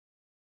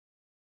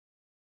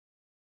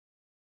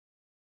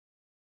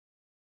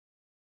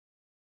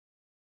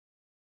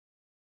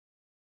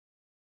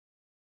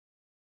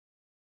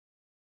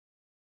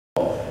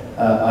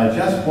I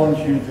just want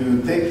you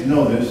to take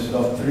notice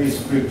of three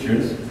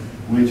scriptures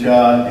which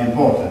are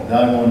important.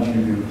 I want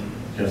you to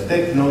just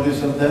take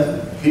notice of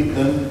them, keep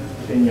them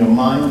in your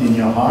mind, in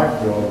your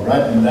heart, or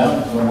write them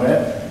down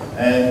somewhere,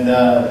 and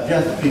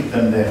just keep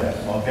them there,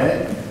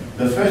 okay?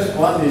 The first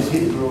one is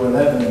Hebrew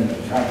 11,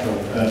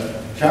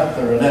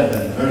 chapter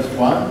 11, verse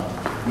 1,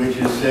 which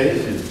it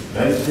says, it's a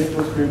very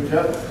simple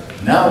scripture,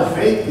 now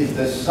faith is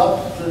the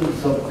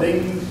substance of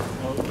things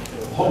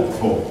hoped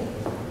for,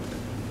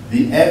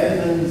 the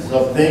evidence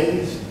of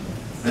things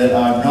that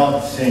are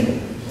not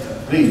seen.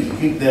 Please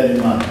keep that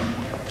in mind.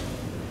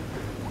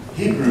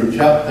 Hebrew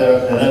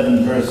chapter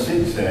 11, verse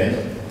 6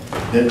 says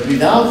that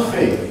without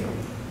faith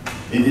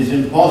it is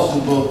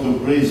impossible to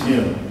please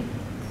Him.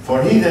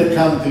 For he that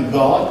comes to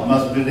God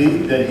must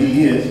believe that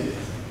He is,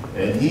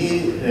 and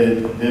He,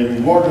 the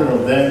rewarder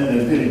of them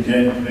that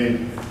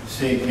diligently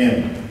seek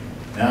Him.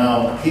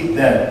 Now, keep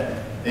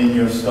that in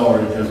your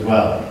storage as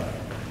well.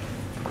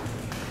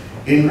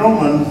 In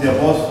Romans, the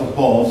Apostle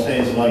Paul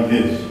says like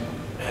this,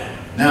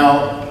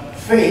 now,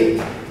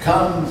 faith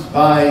comes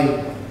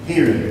by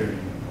hearing,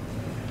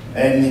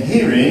 and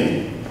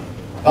hearing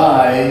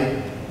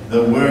by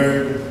the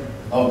Word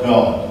of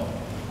God.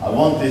 I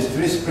want these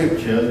three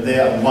scriptures, they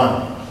are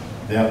one.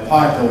 They are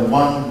part of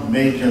one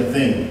major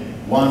thing,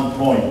 one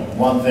point,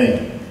 one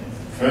thing.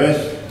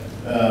 First,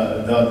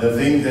 the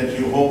things that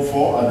you hope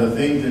for are the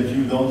things that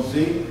you don't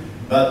see,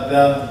 but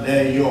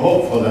you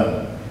hope for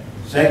them.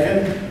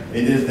 Second,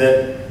 it is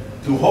that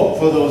to hope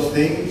for those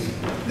things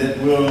that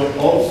will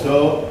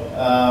also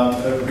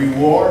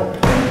reward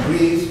and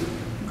please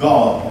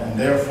God. And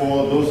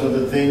therefore, those are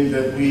the things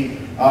that we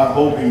are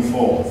hoping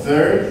for.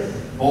 Third,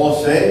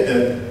 Paul said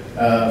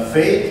that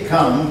faith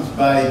comes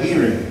by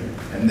hearing.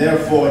 And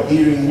therefore,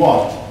 hearing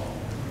what?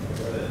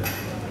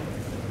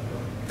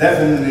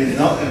 Definitely is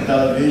not the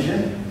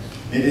television,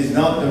 it is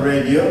not the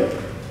radio,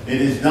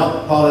 it is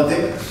not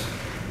politics,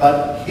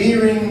 but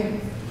hearing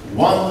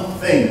one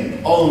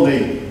thing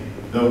only,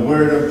 the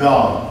Word of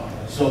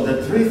God. So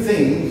the three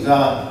things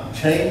are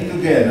chained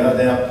together,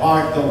 they are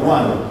part of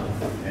one.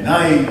 And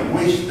I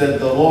wish that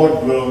the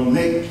Lord will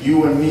make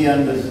you and me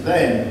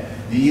understand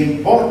the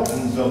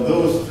importance of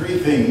those three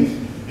things,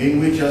 in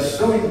which are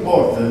so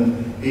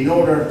important in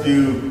order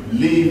to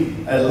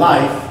live a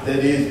life that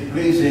is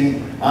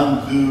pleasing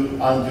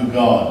unto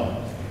God.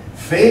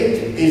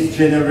 Faith is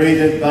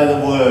generated by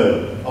the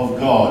Word of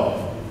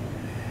God.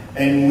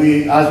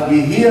 And as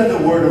we hear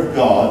the Word of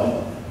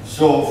God,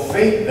 so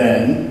faith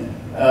then,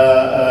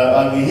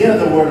 as we hear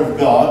the Word of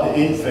God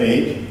in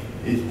faith,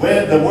 is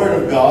where the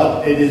Word of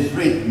God, it is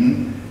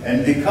written,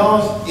 and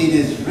because it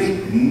is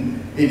written,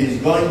 it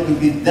is going to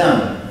be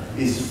done.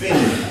 Is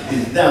finished,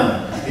 is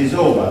done, is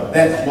over.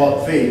 That's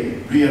what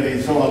faith really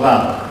is all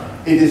about.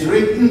 It is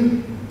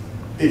written,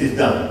 it is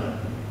done.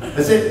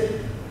 That's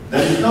it.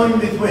 There is no in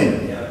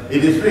between.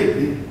 It is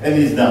written and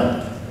is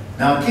done.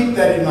 Now keep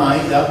that in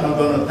mind. I'm not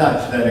going to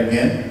touch that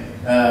again.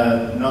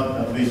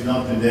 At least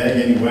not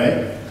today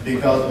anyway,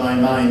 because my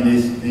mind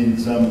is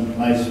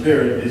my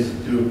spirit is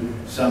to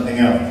something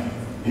else.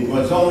 It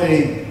was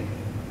only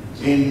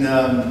in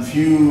a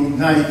few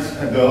nights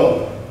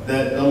ago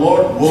that the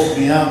Lord woke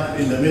me up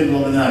in the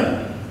middle of the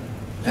night.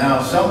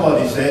 Now,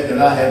 somebody said that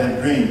I had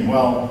a dream.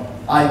 Well,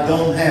 I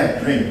don't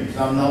have dreams.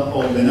 I'm not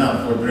old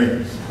enough for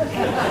dreams.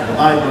 The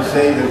Bible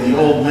says that the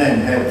old men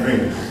have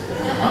dreams.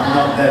 I'm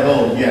not that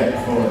old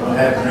yet to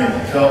have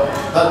dreams. So,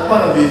 but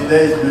one of these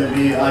days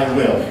maybe I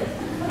will.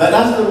 But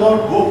as the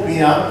Lord woke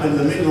me up in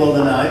the middle of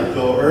the night,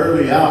 or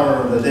early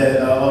hour of the day,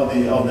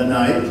 of the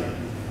night,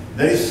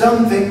 there is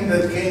something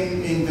that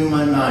came into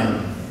my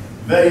mind,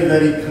 very,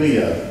 very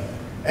clear.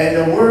 And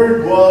the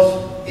word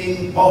was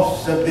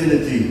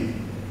impossibility.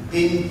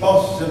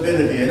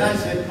 Impossibility. And I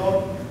said,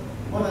 Lord,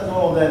 what does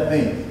all that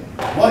mean?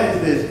 What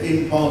is this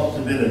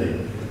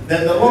impossibility?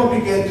 Then the Lord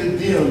began to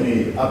deal with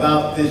me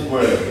about this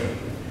word.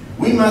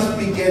 We must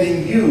be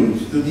getting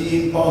used to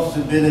the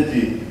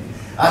impossibility.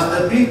 As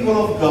the people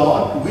of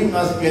God, we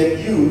must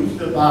get used,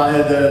 the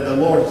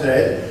Lord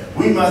said,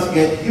 we must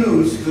get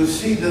used to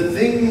see the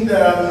things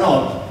that are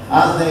not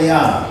as they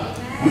are.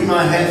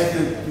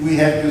 We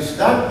have to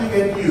start to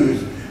get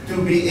used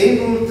to be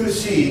able to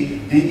see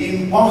the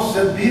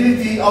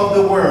impossibility of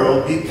the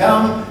world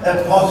become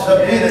a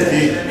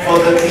possibility for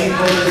the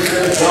people that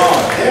serve God.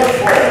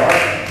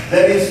 Therefore,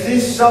 there is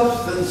this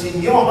substance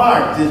in your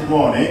heart this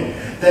morning.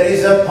 There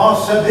is a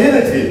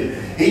possibility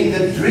in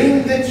the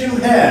dream that you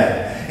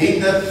have,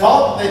 in the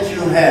thought that you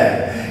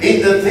have,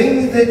 in the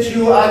things that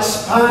you are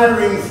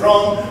aspiring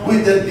from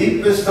with the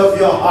deepest of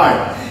your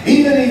heart.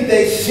 Even if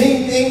they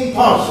seem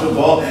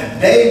impossible,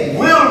 they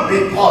will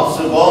be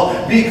possible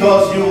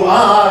because you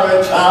are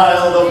a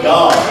child of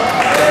God.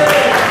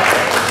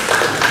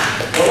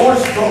 The Lord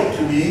spoke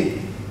to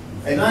me,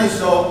 and I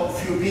saw a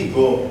few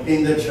people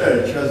in the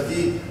church as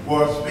He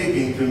was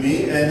speaking to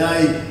me, and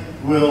I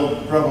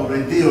will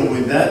probably deal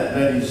with that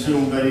very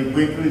soon, very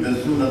quickly. The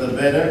sooner the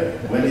better.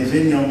 When it's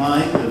in your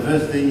mind, the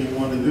first thing you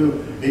want to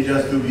do is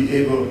just to be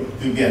able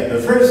to get.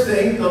 The first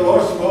thing the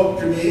Lord spoke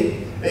to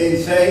me in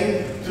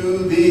saying, to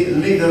the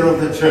leader of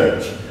the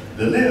church.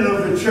 The leader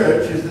of the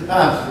church is the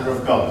pastor,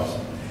 of course.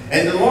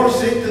 And the Lord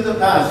said to the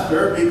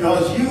pastor,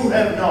 because you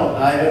have not,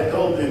 I have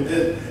told him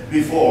this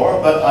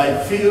before, but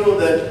I feel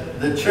that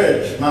the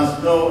church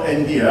must know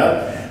and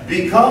hear,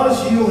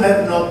 because you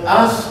have not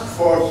asked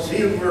for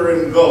silver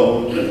and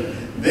gold,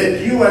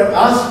 that you have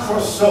asked for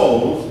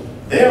souls,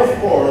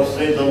 therefore,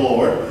 said the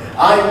Lord,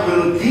 I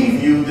will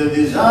give you the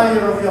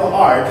desire of your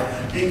heart,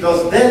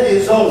 because that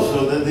is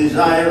also the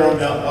desire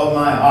of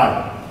my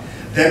heart.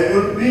 There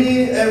will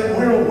be a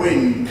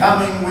whirlwind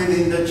coming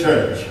within the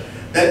church.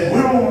 That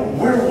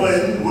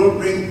whirlwind will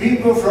bring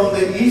people from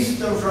the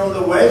east and from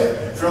the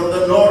west, from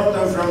the north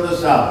and from the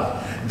south.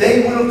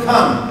 They will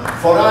come,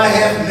 for I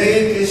have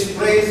made this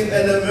place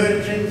an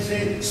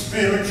emergency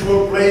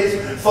spiritual place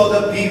for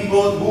the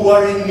people who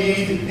are in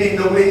need in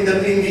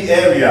the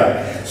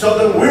area. So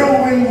the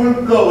whirlwind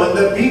will blow and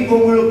the people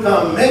will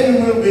come.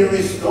 Many will be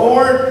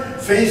restored,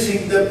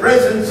 facing the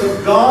presence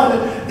of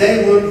God.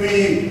 They will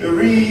be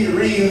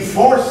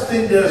reinforced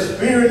in their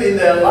spirit, in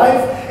their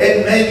life,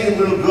 and many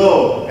will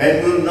go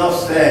and will not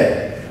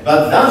stay.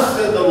 But thus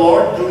said the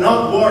Lord, do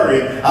not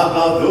worry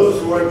about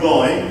those who are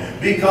going,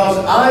 because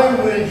I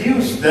will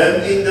use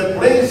them in the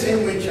place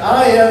in which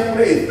I have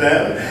placed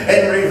them,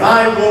 and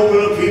revival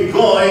will keep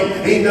going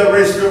in the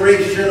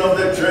restoration of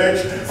the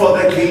church for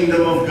the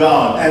kingdom of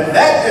God. And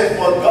that is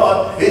what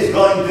God is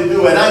going to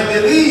do. And I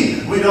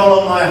believe with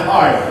all of my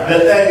heart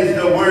that that is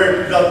the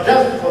word, not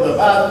just for the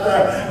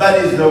pastor,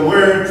 but is the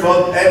word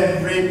for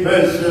every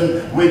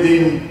person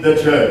within the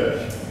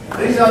church.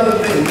 These are the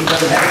things that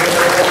happen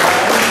all the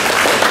time.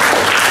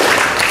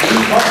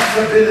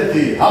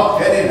 Impossibility. How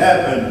can it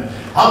happen?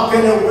 How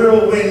can a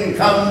whirlwind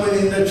come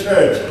within the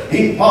church?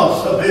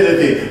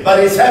 Impossibility. But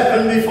it's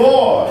happened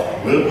before.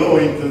 We'll go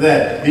into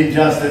that in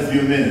just a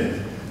few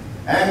minutes.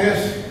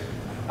 Angus,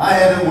 I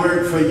had a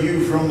word for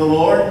you from the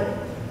Lord.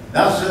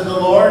 Thus said the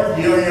Lord,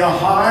 your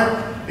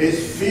heart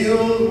is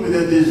filled with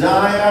a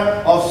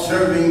desire of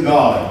serving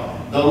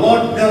God. The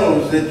Lord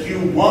knows that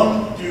you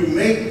want to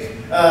make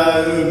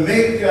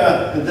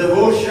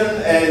devotion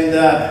and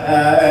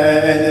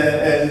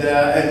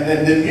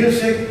the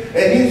music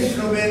an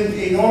instrument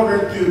in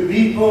order to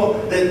people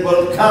that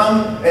will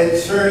come and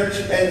search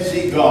and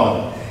see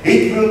God.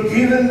 It will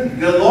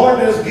the Lord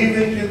has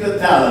given you the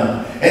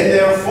talent, and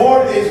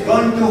therefore it's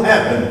going to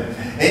happen.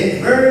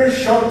 In very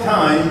short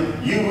time,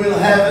 you will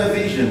have a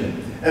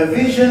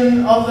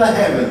vision of the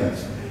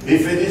heavens.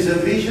 If it is a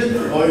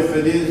vision or if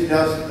it is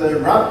just the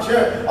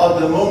rapture of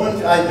the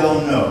moment, I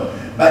don't know.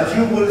 But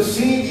you will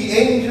see the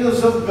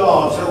angels of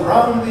God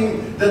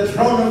surrounding the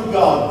throne of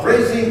God,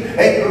 praising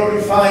and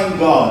glorifying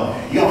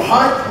God. Your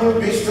heart will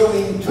be so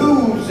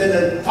enthused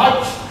and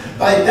touched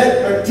by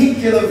that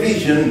particular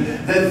vision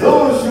that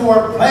those who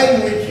are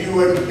playing with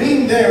you and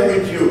being there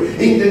with you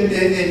in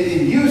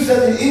use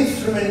as an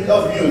instrument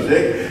of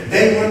music,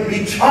 they will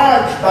be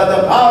charged by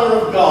the power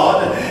of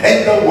God,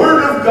 and the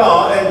Word of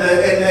God,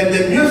 and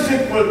the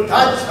music will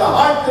touch the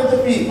heart of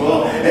the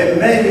people, and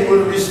many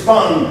will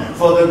respond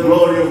for the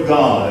glory of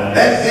God.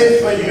 That's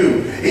it for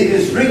you. It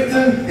is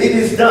written, it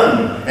is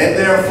done, and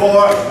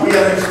therefore we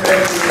are expecting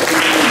to see.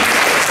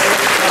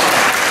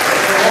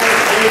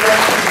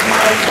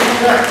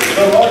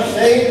 The Lord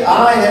said,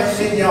 I have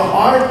seen your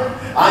heart,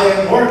 I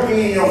am working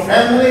in your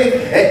family,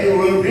 and it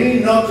will be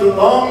not too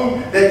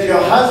long that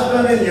your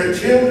husband and your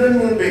children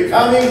will be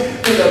coming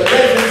to the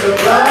presence of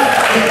God,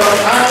 because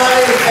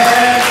I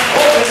have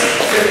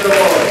opened the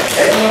Lord.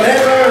 And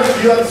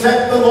whenever you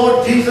accept the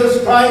Lord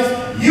Jesus Christ,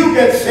 you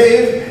get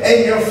saved,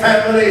 and your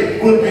family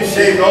will be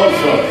saved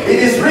also. It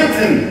is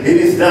written, it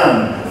is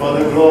done, for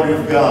the glory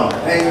of God.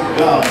 Thank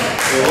God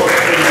for what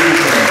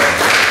you.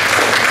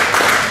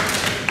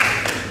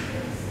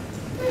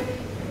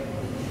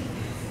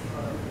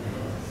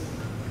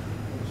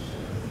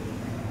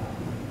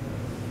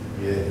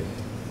 Yes.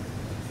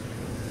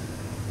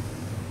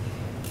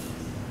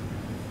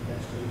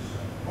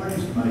 What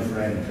is my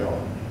friend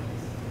John?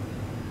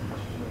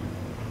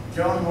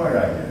 John, where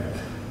are you?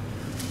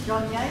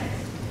 John Yates.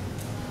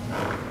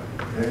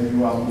 Then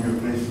you are, will you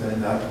please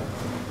stand up?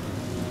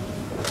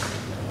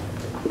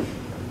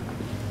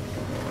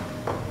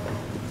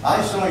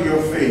 I saw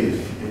your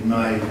face in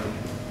my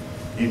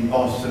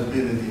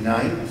Impossibility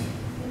night,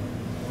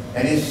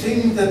 and it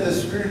seemed that the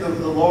Spirit of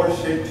the Lord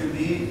said to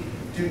me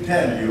to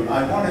tell you.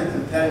 I wanted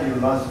to tell you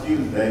last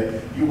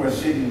Tuesday. You were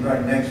sitting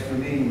right next to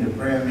me in the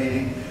prayer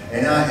meeting,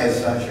 and I had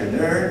such an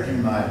urge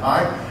in my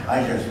heart.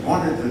 I just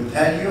wanted to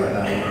tell you, and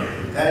I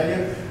wanted to tell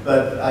you,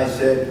 but I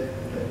said,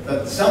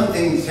 but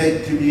something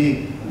said to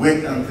me,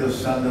 wait until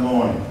Sunday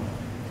morning.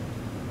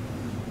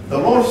 The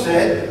Lord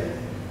said,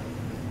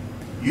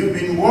 you've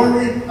been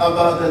worried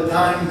about the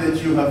time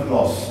that you have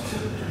lost.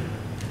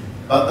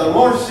 But the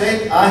Lord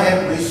said, I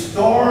have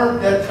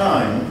restored that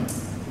time,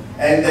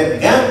 and the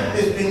gap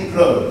has been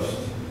closed.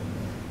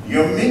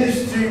 Your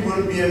ministry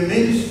will be a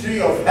ministry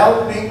of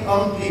helping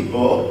on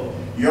people.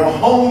 Your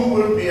home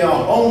will be a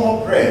home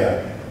of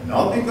prayer.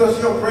 Not because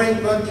you're praying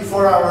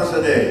 24 hours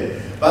a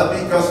day,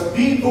 but because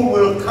people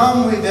will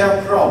come with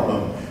their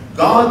problem.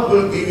 God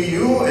will give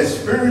you a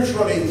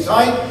spiritual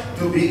insight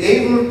to be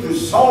able to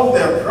solve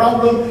their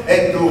problem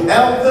and to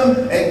help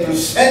them and to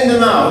send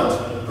them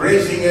out,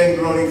 praising and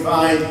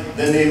glorifying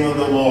the name of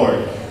the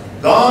Lord.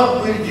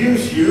 God will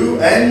use you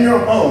and your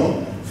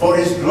home for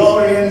His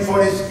glory and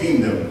for His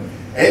kingdom.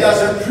 And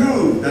as a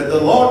proof that the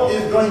Lord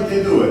is going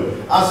to do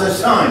it, as a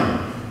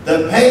sign,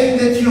 the pain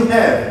that you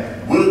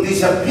have will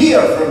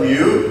disappear from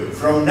you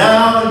from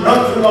now,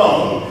 not too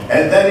long,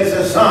 and that is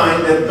a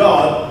sign that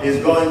God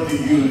is going to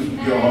use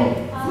your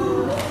home.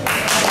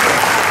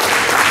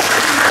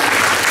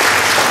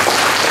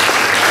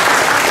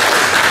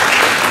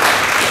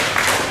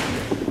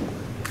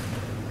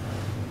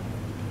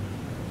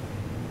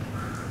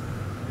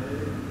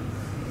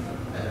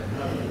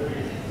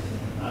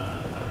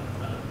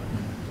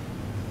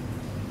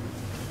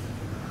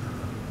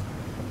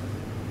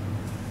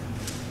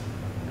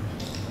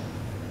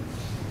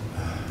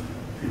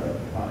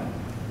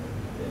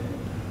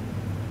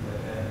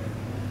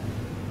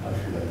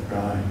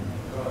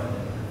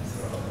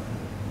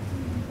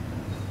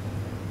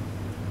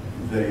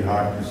 Very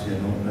hard to see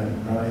an old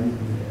man crying.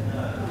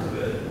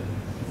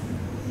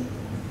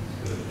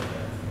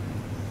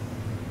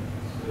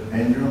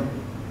 Andrew?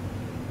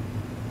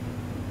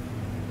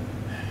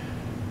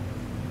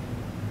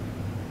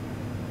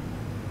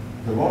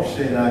 The Lord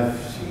said,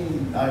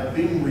 I've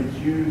been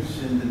with you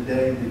since the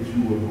day that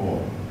you were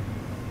born.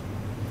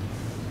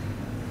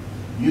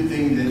 You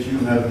think that you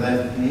have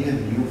left me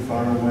and you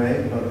far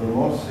away, but the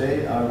Lord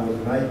said, I was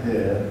right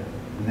there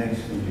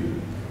next to you.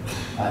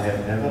 I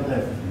have never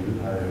left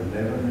you, I have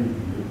never leave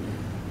you,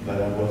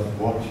 but I was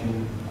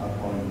watching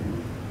upon you.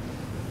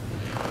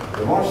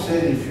 The Lord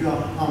said, if you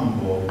are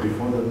humble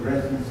before the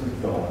presence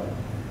of God,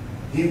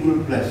 He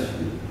will bless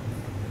you.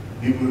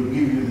 He will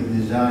give you the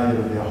desire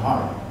of your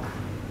heart.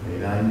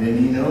 And then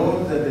He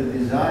knows that the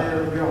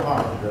desire of your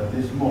heart at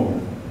this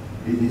moment,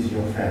 it is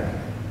your family.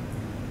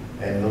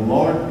 And the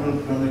Lord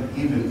will come and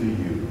give it to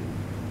you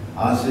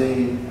as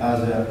a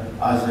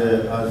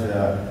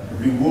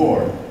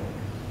reward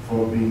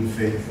for being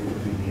faithful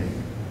to Him.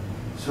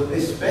 So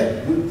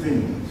expect good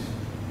things,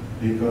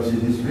 because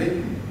it is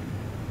written,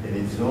 and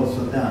it's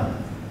also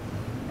done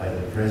by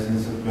the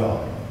presence of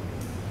God.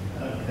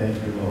 Thank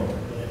you, Lord.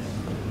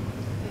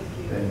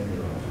 Thank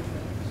you, Lord.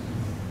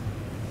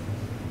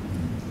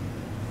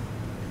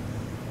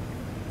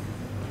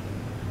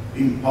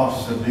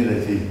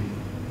 Impossibility,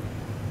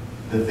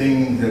 the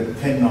things that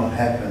cannot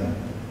happen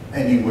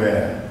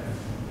anywhere,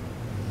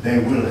 they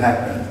will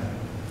happen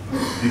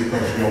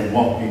because you're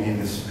walking in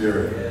the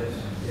Spirit. Yes,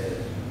 yes.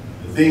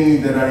 The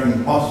things that are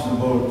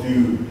impossible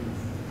to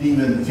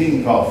even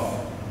think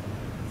of,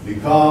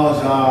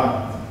 because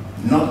are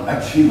not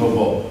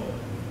achievable,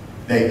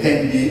 they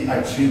can be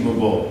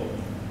achievable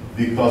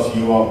because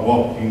you are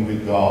walking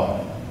with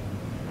God.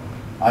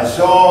 I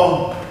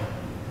saw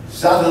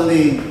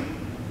suddenly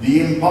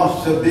the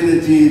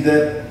impossibility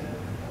that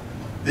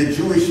the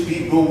Jewish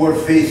people were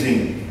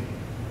facing.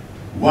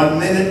 1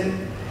 minute,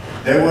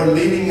 they were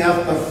living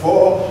after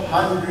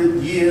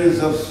 400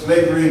 years of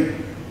slavery.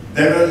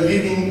 They were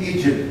leaving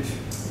Egypt.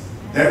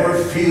 They were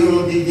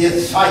filled with the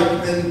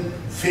excitement,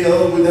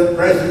 filled with the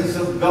presence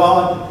of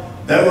God.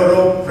 They were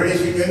all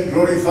praising and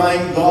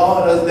glorifying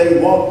God as they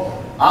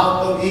walked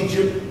out of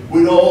Egypt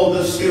with all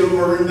the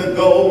silver and the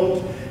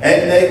gold.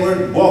 And they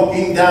were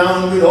walking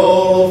down with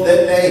all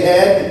that they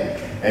had.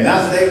 And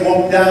as they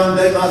walked down,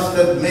 they must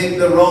have made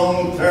the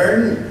wrong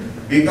turn,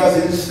 because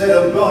instead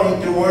of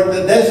going toward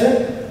the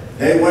desert,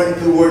 they went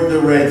toward the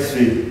Red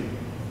Sea.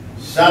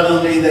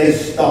 Suddenly they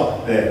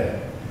stopped there.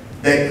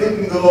 They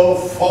couldn't go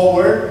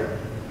forward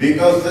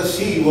because the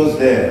sea was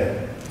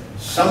there.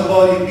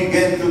 Somebody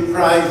began to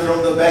cry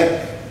from the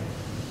back,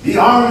 "The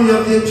army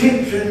of the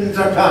Egyptians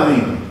are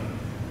coming."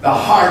 The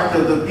heart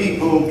of the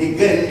people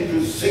began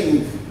to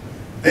sink.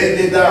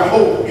 Their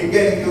hope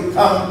began to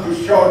come to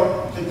short.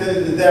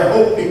 Their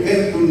hope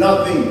became to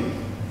nothing.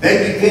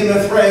 They became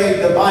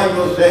afraid, the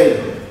Bible says.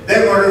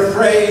 They were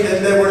afraid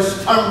and they were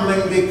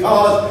stumbling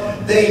because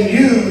they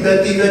knew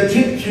that the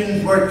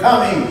Egyptians were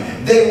coming.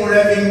 They were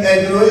having, and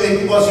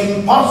it was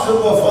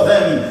impossible for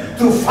them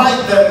to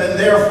fight them, and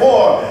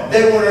therefore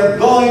they were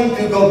going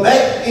to go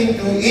back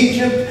into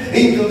Egypt,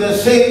 into the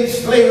same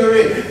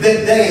slavery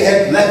that they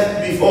had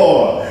left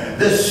before.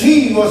 The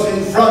sea was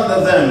in front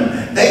of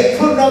them. They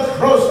could not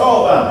cross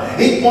over.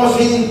 It was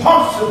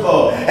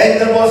impossible,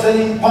 and there was an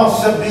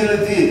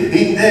impossibility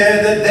in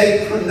there that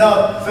they could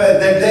not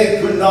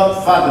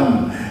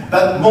fathom.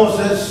 But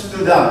Moses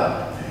stood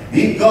up.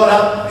 He got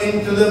up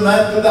into the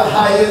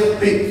highest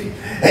peak,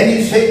 and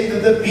he said to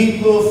the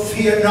people,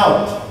 "Fear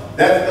not."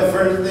 That's the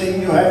first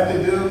thing you have to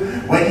do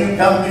when you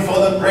come before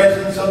the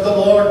presence of the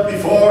Lord,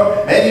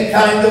 before any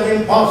kind of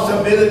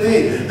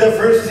impossibility. The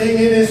first thing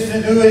it is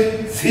to do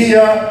is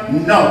fear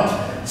not.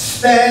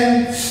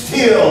 Stand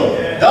still.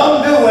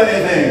 Don't do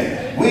anything.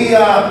 we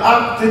are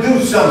up to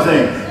do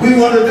something. We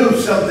want to do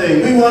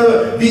something. We want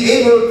to be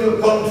able to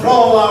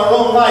control our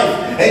own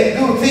life and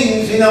do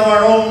things in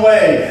our own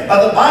way.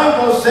 But the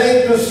Bible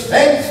says to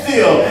stand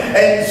still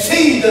and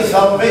see the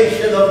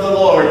salvation of the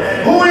Lord.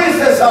 Who is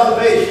the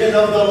salvation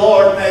of the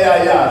Lord, may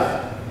I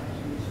ask?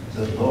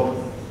 The Lord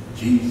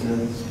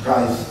Jesus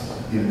Christ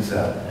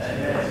himself.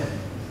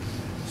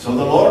 So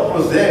the Lord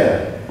was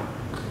there,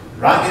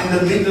 right in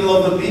the middle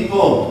of the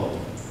people.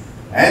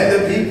 And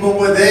the people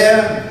were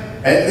there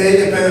and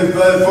they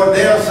for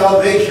their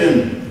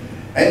salvation.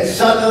 And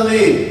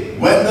suddenly,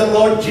 when the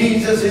Lord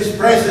Jesus is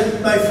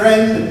present, my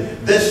friend,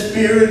 the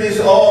Spirit is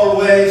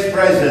always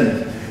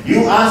present.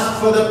 You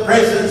ask for the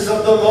presence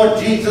of the Lord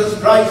Jesus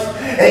Christ,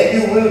 and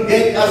you will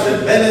get as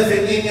a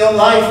benefit in your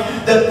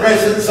life the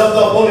presence of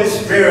the Holy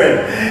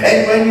Spirit.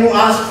 And when you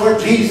ask for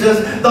Jesus,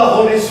 the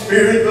Holy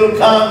Spirit will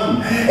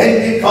come.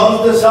 And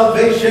because the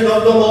salvation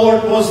of the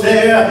Lord was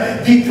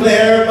there,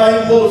 declared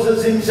by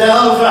Moses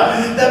himself,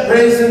 the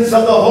presence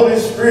of the Holy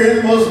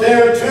Spirit was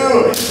there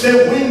too.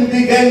 The wind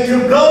began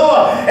to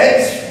blow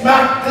and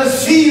smacked the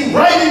sea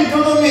right into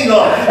the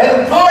middle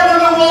and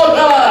parted the water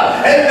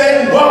and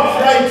then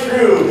walked right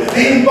through.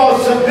 The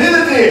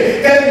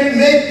impossibility can be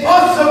made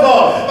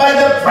possible by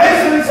the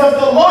presence of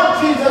the Lord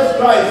Jesus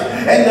Christ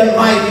and the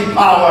mighty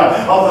power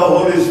of the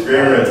Holy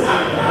Spirit.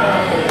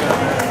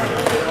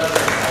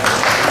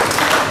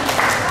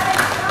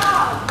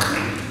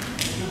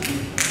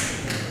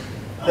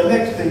 The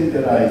next thing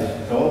that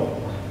I saw,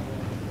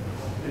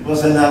 it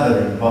was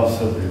another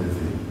impossibility.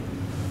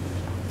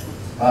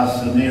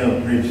 Pastor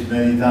Neil preached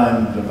many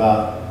times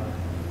about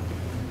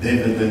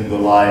David and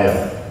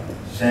Goliath,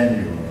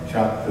 Samuel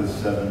chapter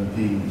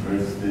 17,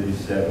 verse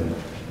 37.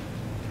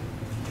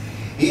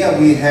 Here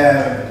we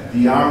have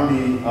the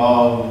army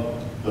of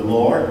the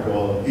Lord,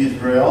 or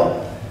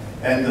Israel,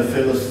 and the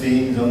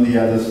Philistines on the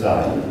other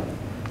side.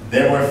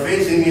 They were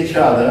facing each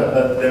other,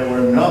 but they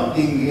were not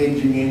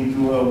engaging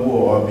into a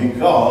war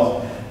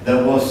because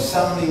there was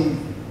some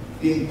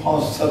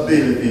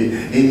impossibility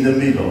in the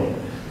middle.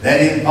 That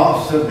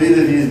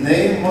impossibility's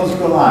name was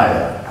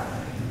Goliath.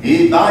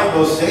 The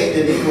Bible says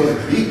that he was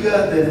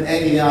bigger than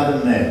any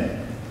other man.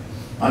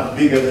 Much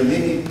bigger than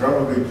me,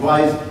 probably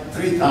twice,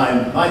 3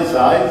 times my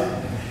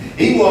size.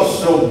 He was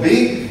so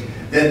big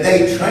that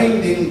they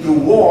trained him to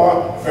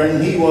war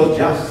when he was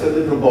just a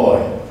little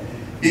boy.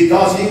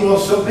 Because he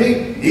was so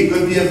big, he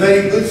could be a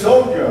very good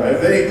soldier, a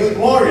very good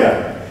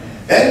warrior.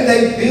 Then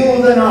they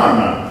built an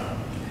armor.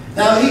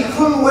 Now he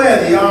couldn't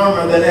wear the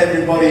armor that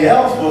everybody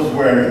else was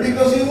wearing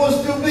because he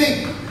was too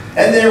big.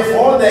 And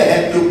therefore they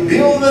had to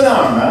build an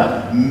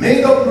armor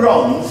made of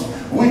bronze,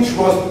 which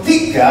was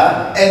thicker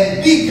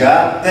and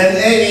bigger than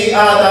any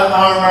other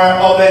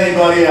armor of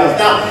anybody else.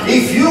 Now,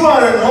 if you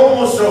are a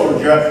normal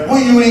soldier,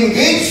 will you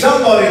engage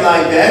somebody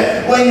like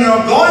that? When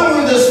you're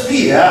going with a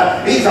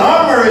spear, his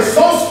armor is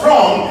so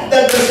strong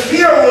that the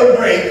spear will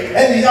break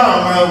and the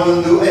armor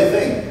will do a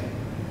thing.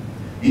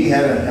 He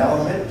had a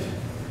helmet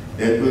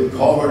that would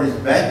cover his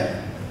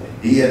back.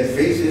 He had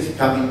faces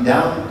coming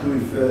down to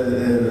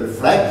his,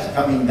 flaps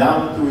coming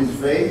down to his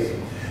face.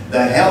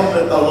 The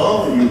helmet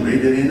alone, you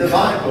read it in the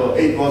Bible,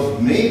 it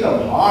was made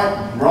of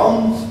hard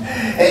bronze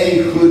and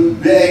it could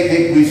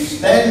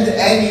withstand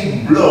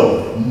any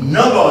blow.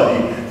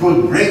 Nobody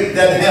could break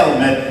that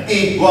helmet.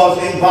 It was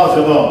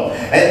impossible.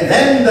 And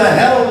then the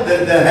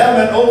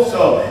helmet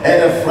also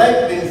had a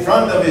flap in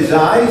front of his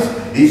eyes.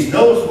 His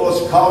nose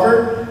was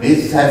covered.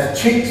 His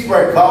cheeks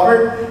were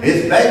covered.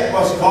 His back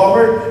was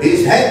covered.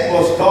 His head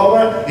was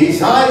covered.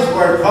 His eyes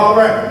were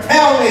covered.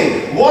 Tell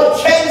me, what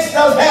chance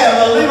does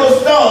have a little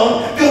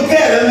stone to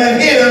get him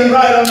and hit him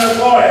right on the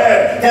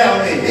forehead? Tell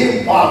me,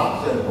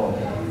 impossible.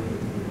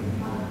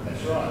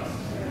 That's right.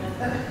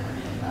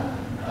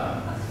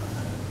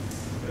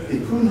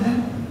 It couldn't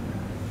happen.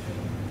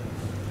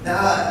 Now,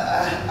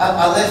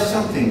 I let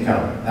something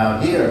come.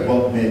 Now here,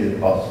 what made it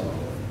possible?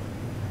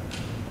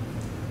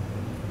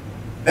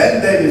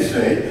 Then David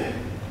said,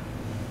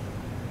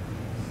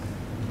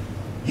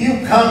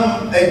 you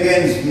come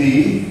against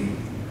me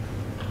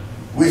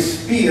with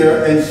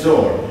spear and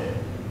sword,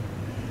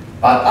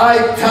 but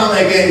I come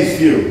against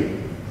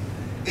you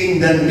in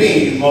the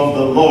name of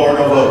the Lord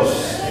of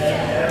hosts.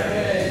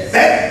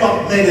 That's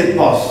what made it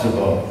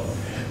possible.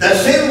 The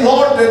same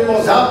Lord that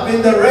was up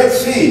in the Red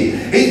Sea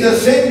is the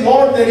same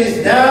Lord that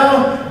is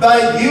now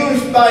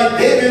used by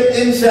David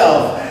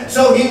himself.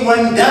 So he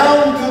went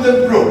down to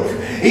the brook.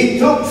 He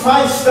took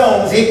 5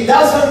 stones. It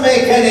doesn't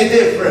make any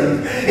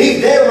difference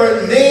if they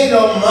were made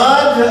of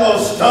mud or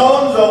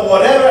stones or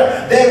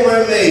whatever they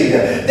were made.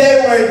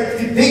 They were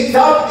picked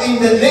up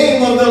in the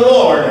name of the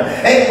Lord.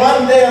 And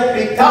when they are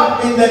picked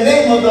up in the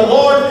name of the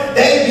Lord,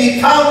 they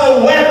become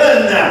a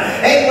weapon.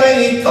 And when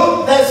he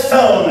took that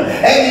stone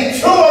and he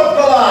threw at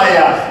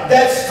Goliath,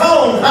 that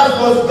stone as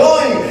was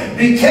going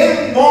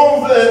became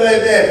more,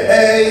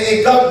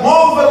 it got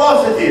more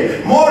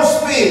velocity, more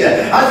speed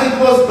as it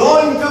was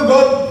going to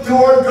go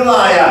toward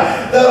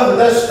Goliath.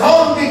 The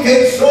stone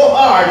became so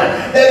hard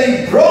that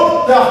it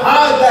broke the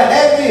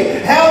heavy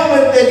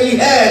helmet that he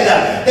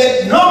had,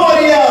 that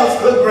nobody else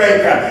could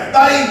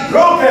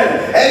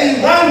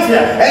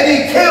and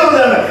he killed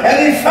them, and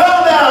he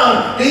fell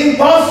down. The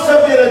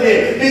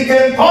impossibility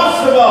became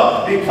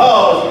possible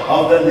because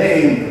of the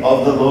name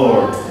of the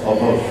Lord of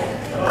hosts.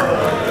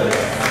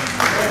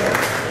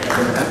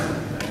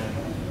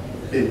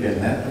 It can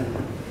happen.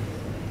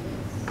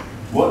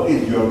 What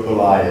is your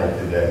Goliath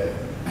today?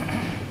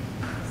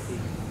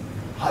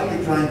 How are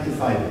you trying to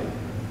fight it?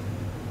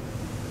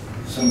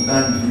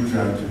 Sometimes you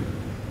try to.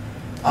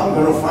 I'm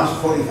going to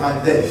fast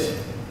 45 days.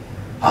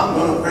 I'm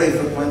going to pray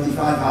for 25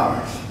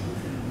 hours.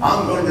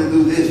 I'm going to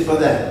do this for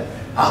that.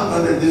 I'm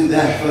going to do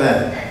that for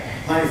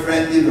that. My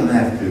friend, you don't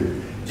have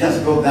to.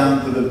 Just go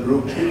down to the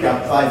brook, pick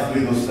up 5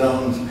 little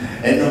stones,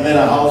 and no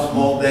matter how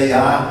small they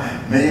are,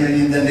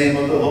 maybe in the name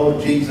of the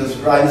Lord Jesus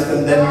Christ,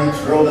 and then you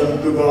throw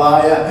them to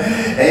Goliath,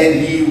 and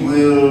he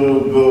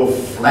will go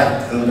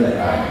flat on the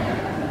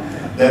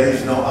ground. There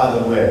is no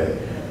other way.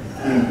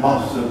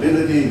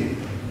 Impossibility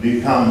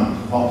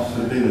becomes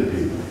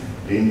possibility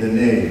in the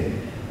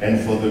name and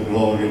for the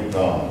glory of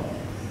God.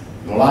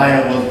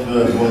 Goliath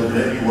was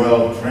very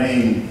well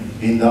trained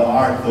in the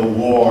art of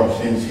war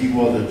since he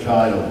was a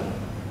child.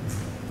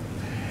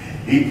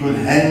 He could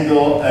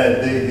handle,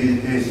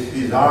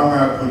 his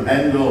armor could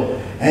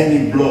handle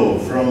any blow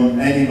from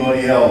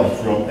anybody else,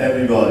 from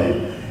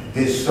everybody.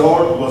 His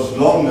sword was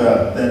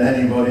longer than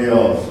anybody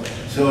else,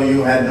 so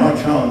you had no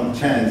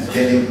chance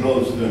getting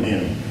close to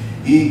him.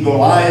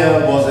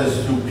 Goliath was a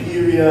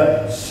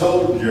superior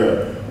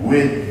soldier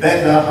with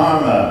better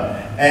armor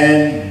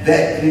and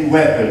deadly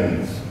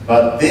weapons.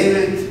 But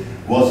David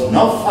was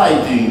not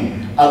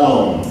fighting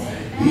alone.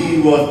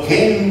 He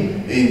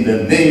came in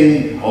the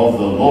name of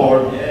the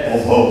Lord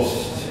of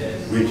hosts,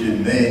 which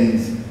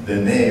means the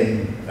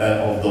name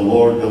of the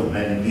Lord of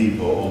many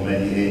people or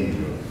many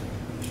angels.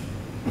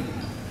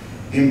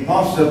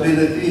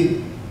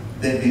 Impossibility,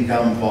 they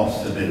become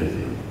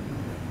possibility.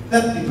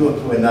 Let me go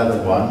to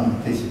another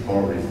one. This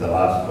probably is the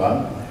last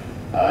one.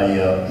 I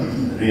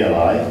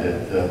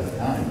realized that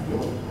time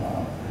goes.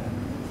 Wow.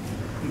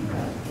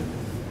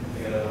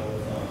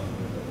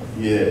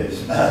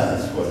 Yes,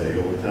 that's what they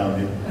all tell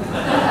me.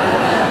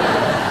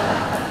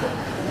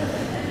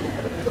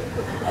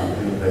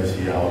 Until I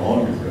see how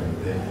long it's going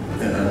to take.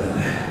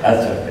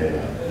 That's okay.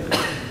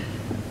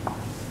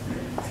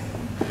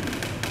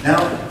 Now,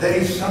 there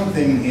is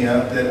something here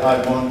that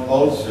I want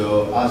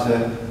also as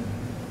a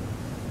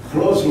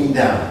closing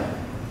down.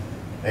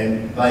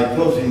 And by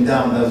closing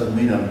down doesn't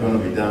mean I'm going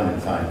to be done in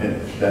 5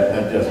 minutes.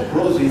 I'm just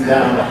closing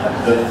down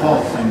the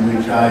thoughts in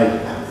which I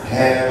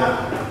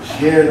have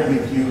shared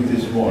with you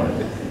this morning.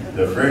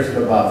 The first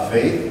about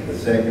faith, the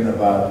second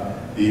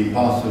about the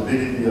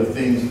impossibility of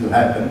things to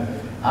happen.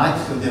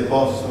 Acts of the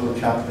Apostle,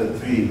 chapter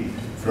 3,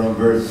 from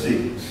verse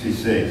 6, he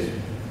says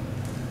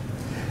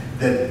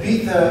that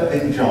Peter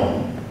and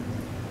John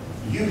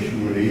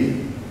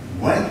usually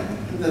went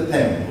to the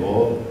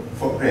temple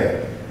for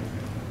prayer.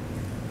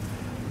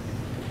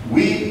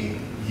 We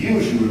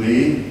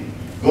usually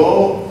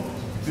go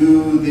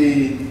to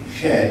the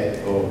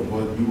shed, or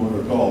what you want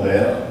to call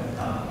there,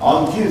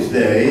 on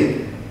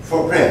Tuesday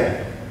for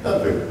prayer.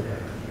 Don't we?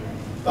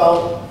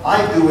 Well,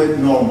 I do it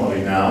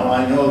normally now.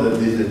 I know that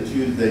this is a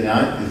Tuesday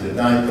night, this is a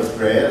night of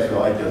prayer,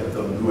 so I just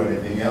don't do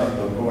anything else,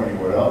 don't go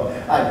anywhere else.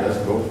 I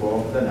just go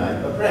for the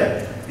night of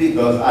prayer,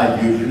 because I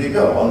usually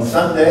go. On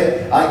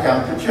Sunday, I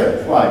come to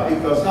church. Why?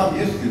 Because I'm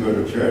used to go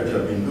to church.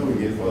 I've been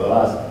doing it for the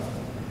last...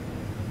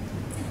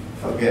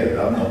 Forget it,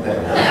 I'm not that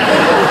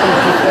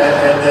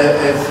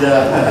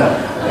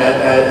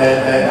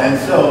and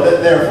so,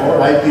 therefore,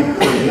 I keep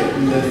doing it,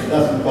 and it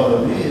doesn't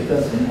bother me, it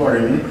doesn't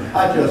worry me.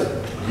 I just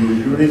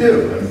usually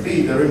do. And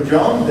Peter and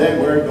John, they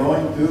were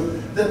going to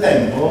the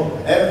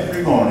temple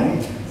every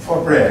morning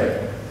for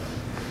prayer.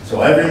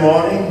 So every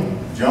morning,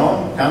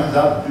 John comes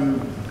up to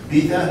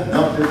Peter,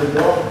 knocks at the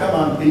door. Come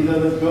on, Peter,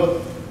 let's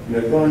go.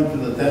 We're going to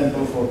the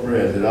temple for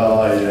prayer. I said,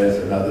 oh, yes,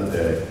 another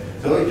day.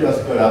 So he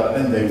just got up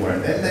and they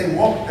went. And they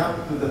walked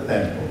up to the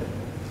temple.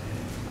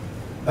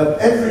 But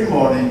every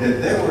morning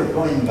that they were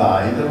going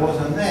by, there was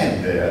a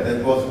man there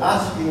that was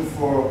asking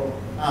for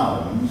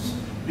alms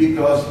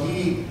because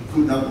he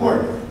could not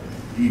work.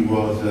 He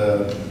was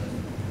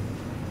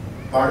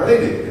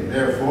paralytic, and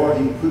therefore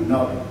he could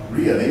not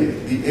really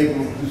be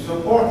able to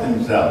support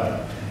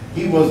himself.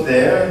 He was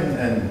there,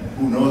 and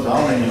who knows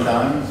how many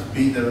times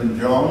Peter and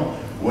John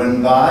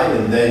went by,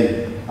 and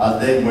as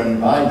they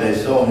went by, they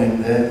saw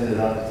him there and said,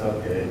 oh, it's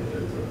okay,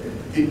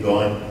 keep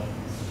going.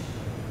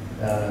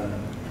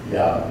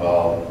 Yeah,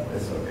 well,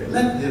 it's okay.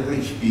 Let the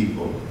rich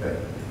people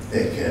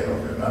take care of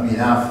him. I mean,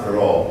 after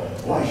all,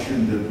 why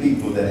shouldn't the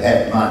people that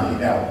have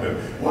money help him?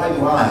 Why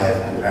do I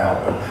have to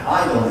help him?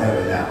 I don't have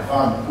enough.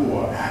 I'm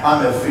poor.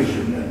 I'm a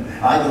fisherman.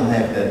 I don't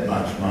have that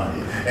much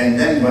money. And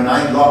then when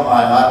I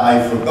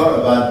forgot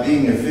about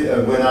being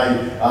when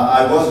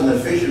I wasn't a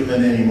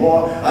fisherman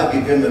anymore, I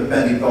became a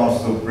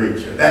Pentecostal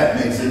preacher. That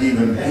makes it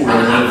even poorer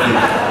than a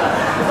fisherman.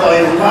 So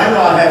why do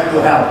I have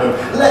to help him?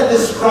 Let the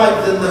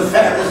scribes and the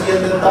Pharisees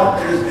and the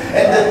doctors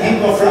and the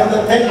people from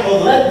the temple,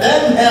 let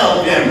them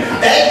help him.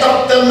 They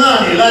got the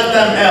money. Let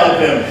them help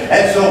him.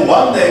 And so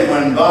one day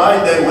went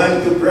by. They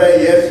went to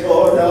pray. Yes,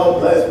 Lord, now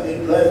bless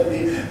me, bless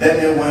me. Then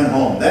they went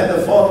home. Then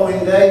the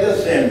following day, the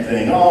same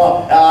thing.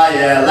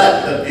 Yeah,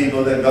 let the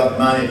people that got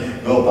money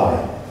go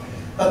by.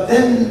 But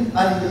then,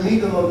 in the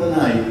middle of the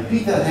night,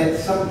 Peter had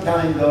some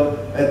kind of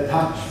a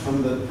touch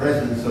from the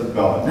presence of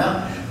God.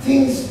 Now,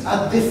 things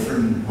are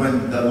different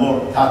when the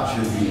Lord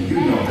touches you.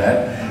 You know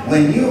that.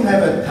 When you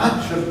have a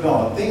touch of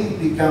God, things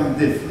become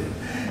different.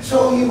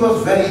 So he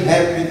was very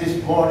happy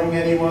this morning,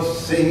 and he was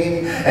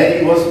singing,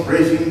 and he was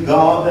praising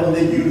God, and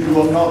the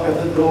usual knock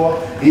at the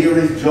door. Here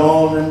is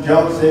John, and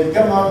John said,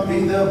 come on,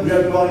 Peter, we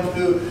are going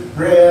to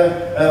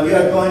prayer. We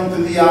are going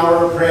to the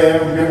hour of prayer.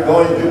 We are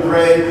going to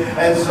pray,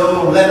 and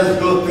so let us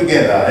go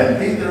together. And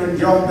Peter and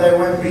John, there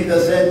when Peter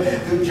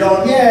said to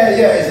John, yeah,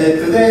 he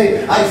said,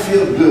 today I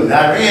feel good.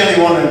 I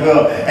really want to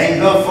go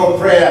and go for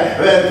prayer,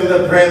 to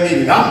the prayer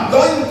meeting. I'm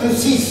going to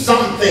see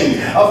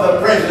something of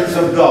the presence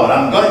of God.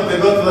 I'm going to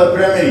go to the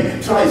prayer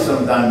meeting. Try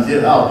sometimes,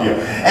 it'll help you.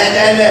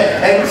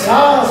 And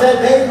Saul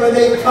said, when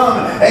they come,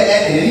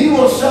 and he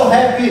was so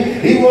happy.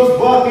 He was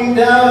walking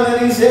down,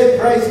 and he said,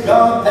 praise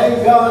God,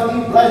 thank God,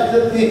 he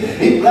blessed me,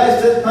 he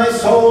blessed my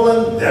soul.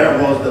 And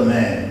there was the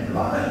man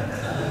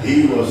blind.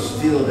 He was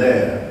still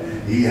there.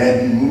 He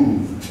hadn't moved.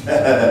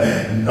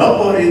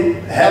 Nobody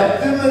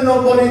helped him, and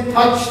nobody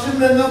touched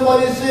him, and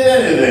nobody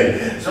said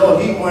anything. So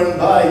he went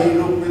by, he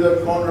looked with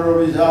the corner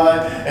of his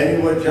eye, and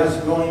he was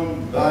just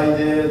going by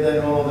there.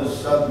 Then all of a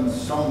sudden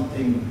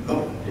something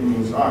got in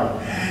his heart.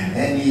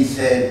 And he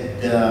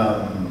said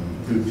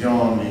to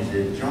John, he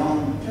said,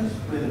 John, just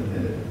wait a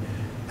minute.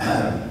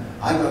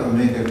 I got to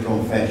make a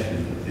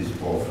confession to this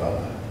poor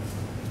fella.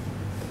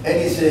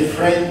 And he said,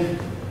 friend,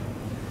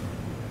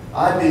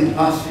 I've been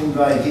passing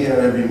by here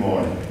every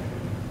morning.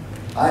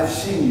 I've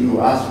seen you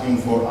asking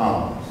for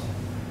alms.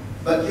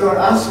 But you're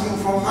asking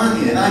for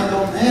money, and I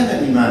don't have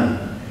any money.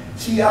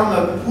 See, I'm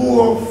a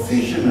poor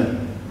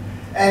fisherman.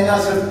 And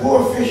as a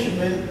poor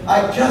fisherman,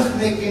 I just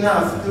make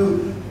enough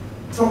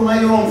for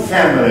my own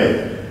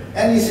family.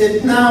 And he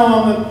said,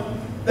 now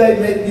they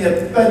made me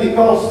a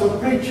Pentecostal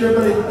preacher,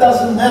 but it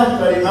doesn't help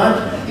very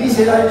much. He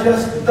said, I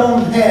just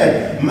don't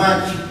have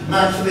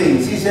much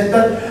things. He said,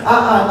 but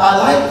I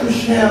like to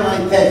share my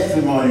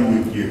testimony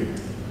with you.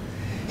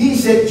 He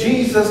said,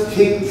 Jesus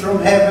came from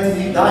heaven,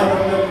 he died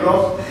on the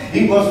cross,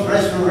 he was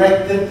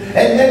resurrected,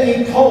 and then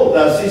he told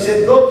us, he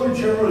said, go to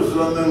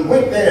Jerusalem and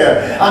wait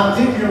there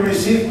until you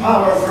receive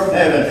power from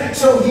heaven.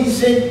 So he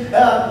said,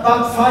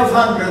 about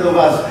 500 of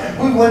us,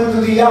 we went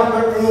to the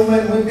upper room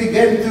and we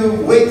began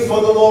to wait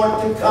for the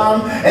Lord to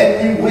come,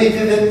 and we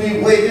waited and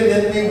we waited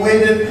and we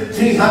waited.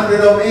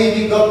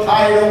 380 got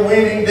tired of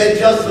waiting, they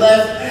just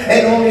left,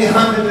 and only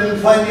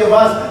 120 of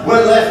us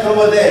were left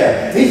over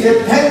there. He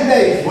said 10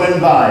 days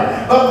went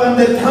by, but when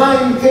the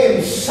time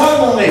came,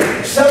 suddenly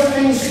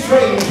something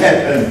strange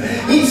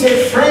happened. He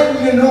said,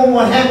 friend, you know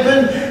what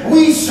happened?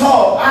 We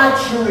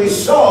actually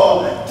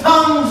saw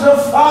tongues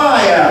of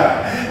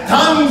fire.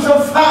 Tongues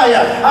of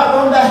fire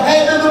upon the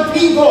head of the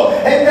people,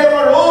 and they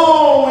were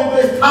all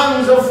with the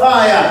tongues of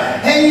fire.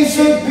 And he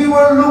said, we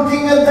were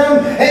looking at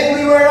them, and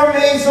we were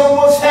amazed at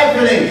what's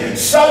happening.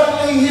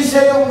 Suddenly, he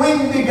said, the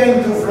wind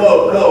began to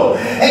blow.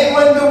 And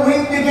when the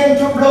wind began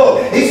to blow,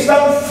 it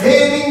started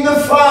fanning the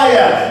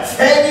fire,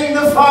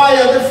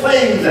 the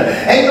flames.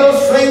 And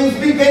those flames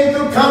began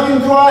to come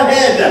into our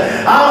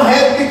head. Our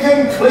head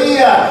became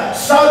clear.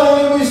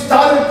 Suddenly, we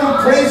started to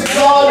praise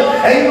God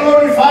and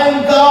glorify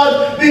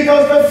God,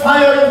 because the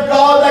fire of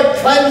God that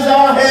cleansed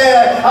our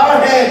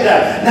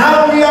head.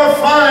 Now we are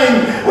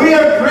fine. We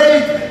are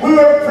great. We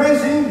were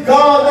praising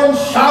God and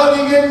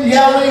shouting and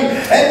yelling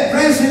and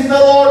praising the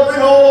Lord with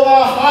all of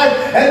our heart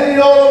and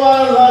with all of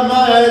our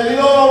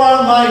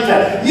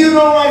might. You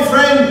know, my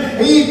friend,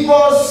 it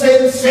was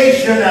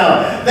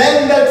sensational.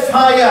 Then that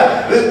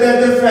fire,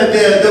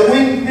 the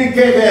wind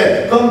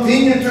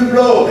continued to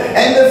blow,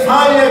 and the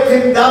fire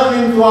came down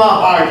into our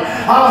heart.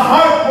 Our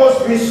heart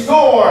was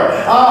restored.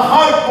 Our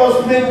heart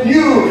was made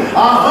new.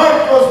 Our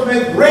heart was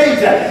made great.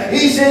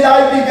 He said,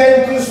 I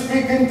began to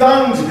speak in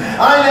tongues.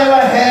 I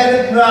never had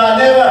it. I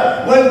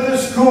never went to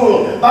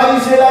school. But he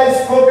said, I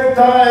spoke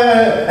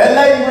a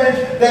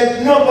language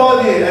that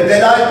nobody,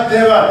 that I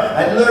never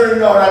had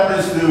learned or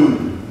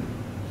understood.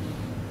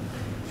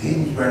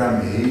 Things were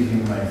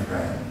amazing, my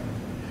friend.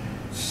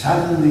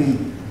 Suddenly,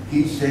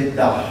 he said,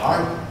 the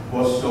heart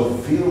was so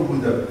filled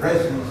with the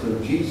presence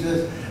of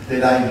Jesus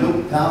that I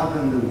looked out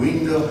in the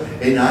window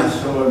and I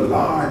saw a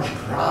large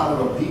crowd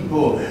of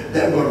people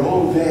that were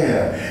all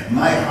there.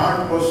 My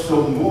heart was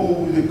so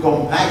moved with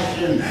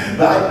compassion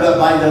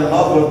by the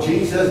love of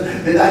Jesus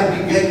that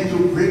I began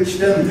to preach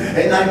them,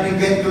 and I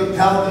began to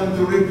tell them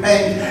to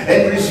repent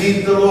and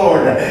receive the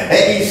Lord.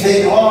 And he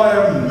said, oh,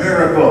 a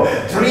miracle.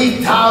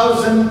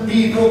 3,000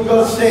 people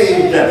got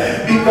saved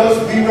because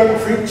we were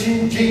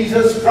preaching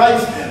Jesus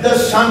Christ, the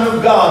Son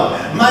of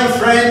God. My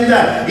friend,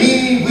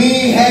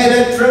 we had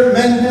a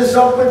tremendous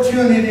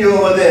opportunity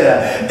over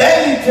there.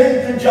 Then he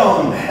turned to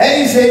John.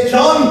 And he said,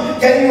 John,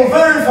 can you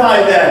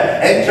verify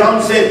that? And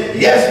John said,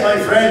 yes, my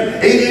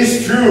friend, it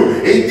is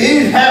true. It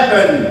did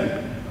happen.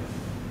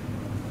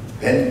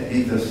 Then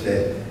Peter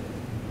said,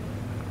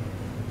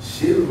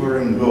 silver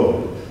and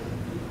gold,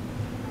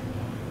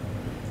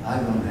 I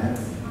don't have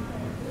it.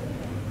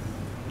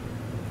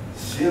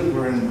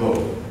 Silver and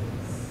gold,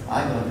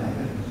 I don't have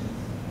it.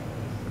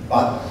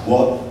 But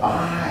what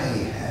I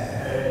have.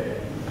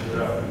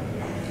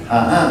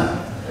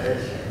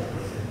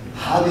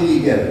 How did he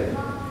get it?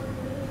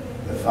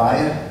 The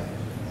fire,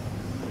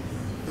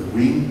 the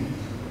wind,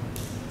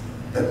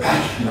 the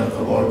passion of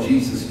the Lord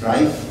Jesus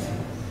Christ.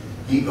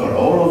 He got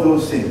all of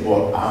those things,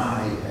 what I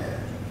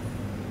have.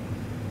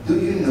 Do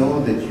you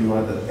know that you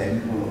are the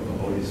temple of the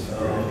Holy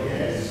Spirit? Oh,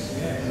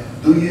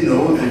 yes. Do you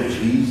know that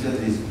Jesus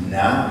is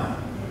now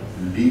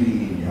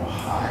living in your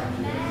heart?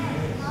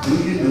 Do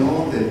you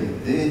know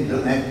that they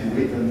don't have to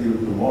wait until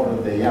tomorrow,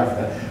 the day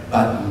after,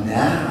 but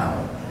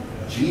now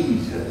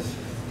Jesus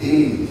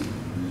is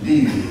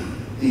living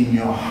in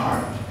your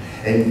heart.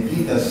 And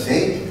Peter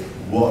said,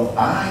 what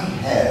I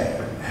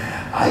have,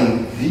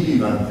 I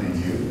give unto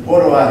you.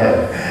 What do I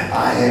have?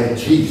 I have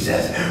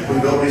Jesus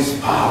with all his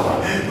power,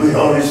 with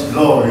all his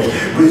glory,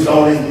 with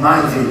all his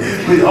mighty,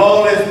 with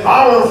all his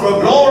powerful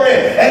glory.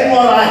 And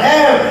what I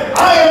have,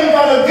 I am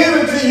going to give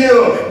it to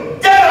you.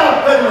 Get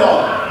up and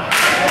walk.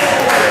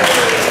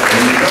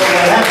 And you know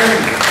what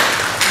happened?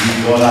 He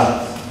got up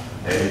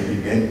and he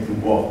began to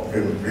walk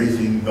and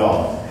praising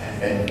God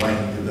and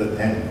went to the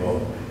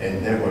temple,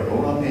 and they were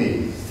all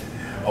amazed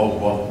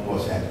of what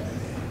was happening.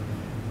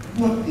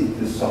 What is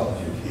the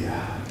subject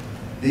here?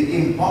 The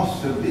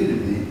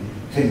impossibility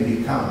can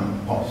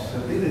become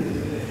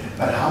possibility.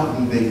 But how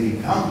do they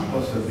become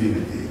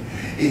possibility?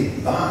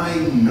 It's by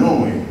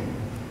knowing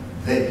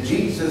that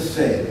Jesus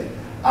said,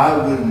 I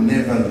will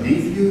never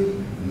leave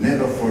you,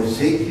 never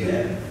forsake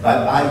you,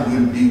 but I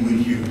will be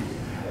with you.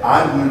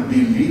 I will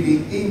be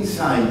living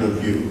inside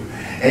of you.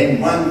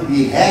 And when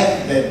we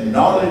have that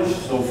knowledge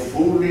so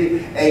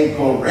fully and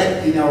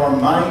correct in our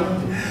mind,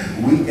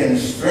 we can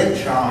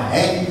stretch our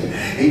hand.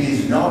 It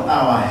is not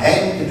our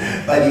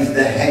hand, but it's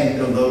the hand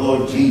of the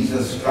Lord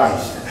Jesus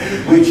Christ,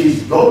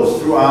 which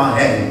goes through our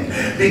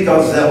hand,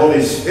 because the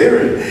Holy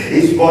Spirit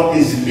is what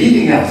is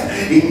leading us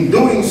in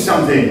doing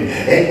something.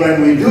 And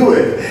when we do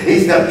it,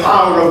 it's the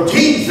power of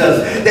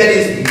Jesus that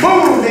is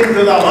moved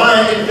into the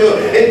mind,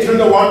 into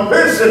the one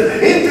person,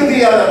 into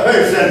the other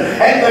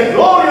person, and the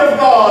glory of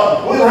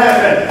God will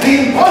happen.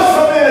 The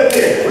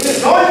impossibility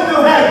is going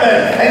to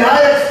happen, and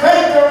I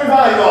expect the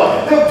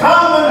revival to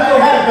come and to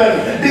happen,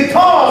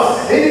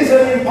 because it is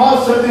an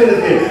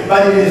impossibility,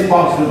 but it is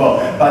possible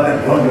by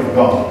the glory of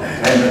God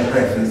and the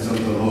presence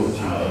of the Lord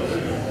Jesus.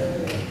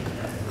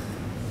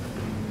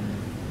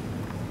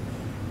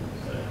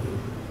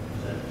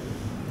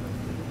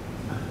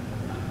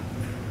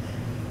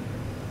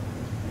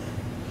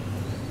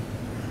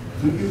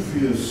 Do you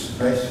feel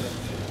stressed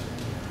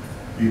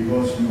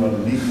because you are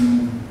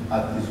living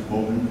at this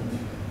moment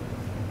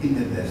in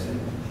the desert?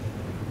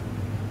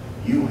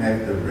 You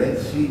have the Red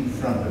Sea in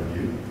front of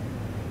you,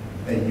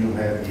 and you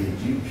have the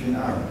Egyptian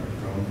army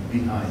from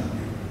behind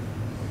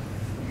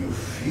you. You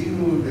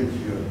feel that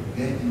you're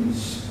getting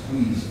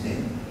squeezed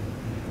in.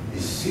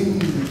 It seems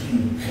that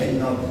you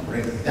cannot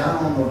break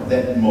down of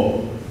that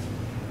mold.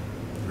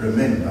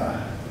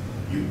 Remember,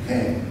 you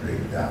can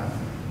break down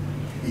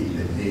in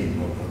the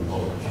name of the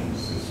Lord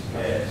Jesus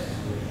Christ.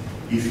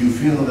 If you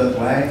feel that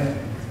way,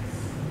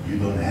 you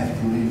don't have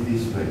to leave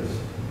this place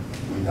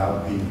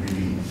without being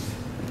released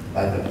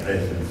by the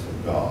presence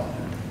of God.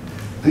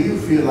 Do you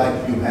feel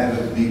like you have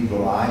a big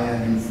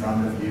Goliath in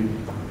front of you?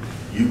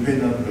 You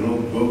cannot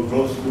go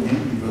close to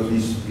him because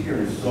his spear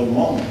is so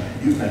long,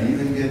 you can't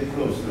even get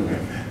close to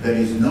him. There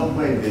is no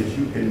way that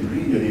you can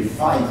really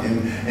fight him,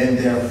 and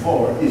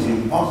therefore it's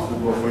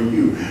impossible for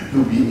you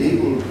to be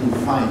able to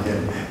fight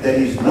him. There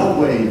is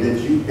no way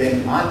that you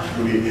can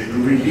actually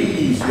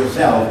release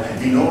yourself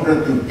in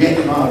order to get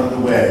him out of the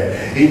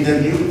way. In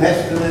the New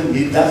Testament,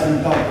 it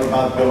doesn't talk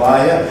about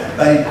Goliath,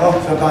 but it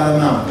talks about a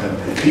mountain.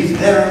 Is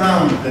there a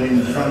mountain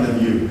in front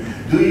of you?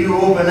 Do you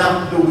open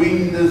up the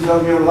windows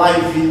of your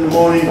life in the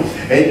morning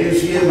and you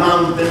see a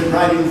mountain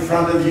right in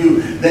front of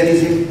you that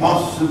is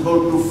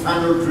impossible to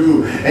funnel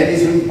through, and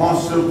is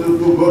impossible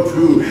to go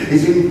through,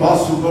 is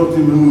impossible to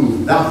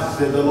move? Thus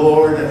said the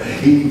Lord,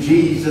 in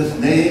Jesus'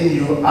 name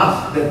you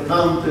ask that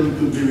mountain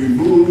to be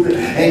removed,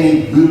 and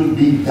it will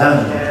be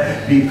done,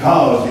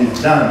 because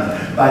it's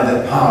done by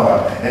the power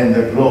and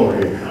the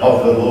glory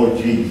of the Lord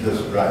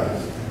Jesus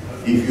Christ.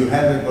 If you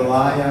have a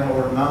Goliath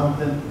or a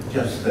mountain,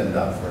 just stand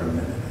up for a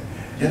minute.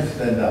 Just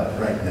stand up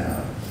right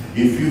now.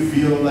 If you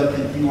feel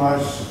that you are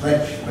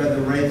stretched by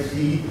the Red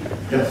Sea,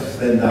 just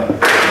stand up.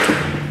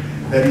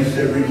 There is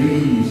a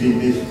release in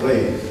this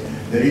place.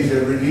 There is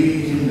a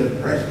release in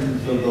the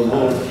presence of the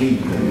Lord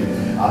Jesus.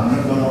 I'm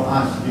not going to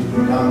ask you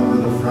to come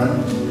to the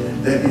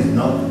front. That is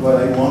not what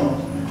I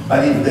want.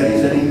 But if there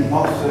is an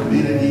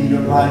impossibility in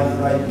your life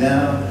right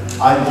now,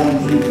 I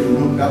want you to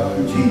look up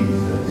to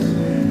Jesus.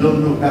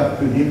 Don't look up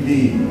to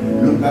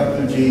him, look up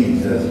to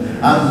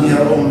Jesus. I'm here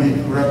only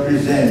to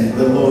represent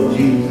the Lord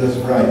Jesus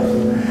Christ.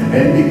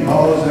 And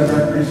because I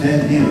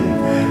represent him,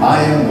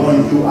 I am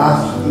going to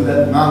ask for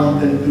that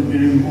mountain to be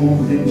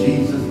removed in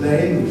Jesus'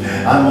 name.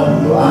 I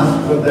want to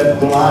ask for that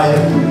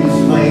Goliath to be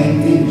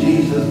slain in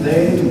Jesus'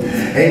 name.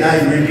 And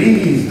I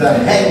release the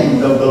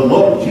hand of the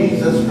Lord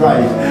Jesus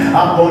Christ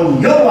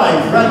upon your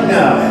life right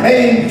now.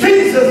 And in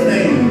Jesus'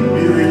 name,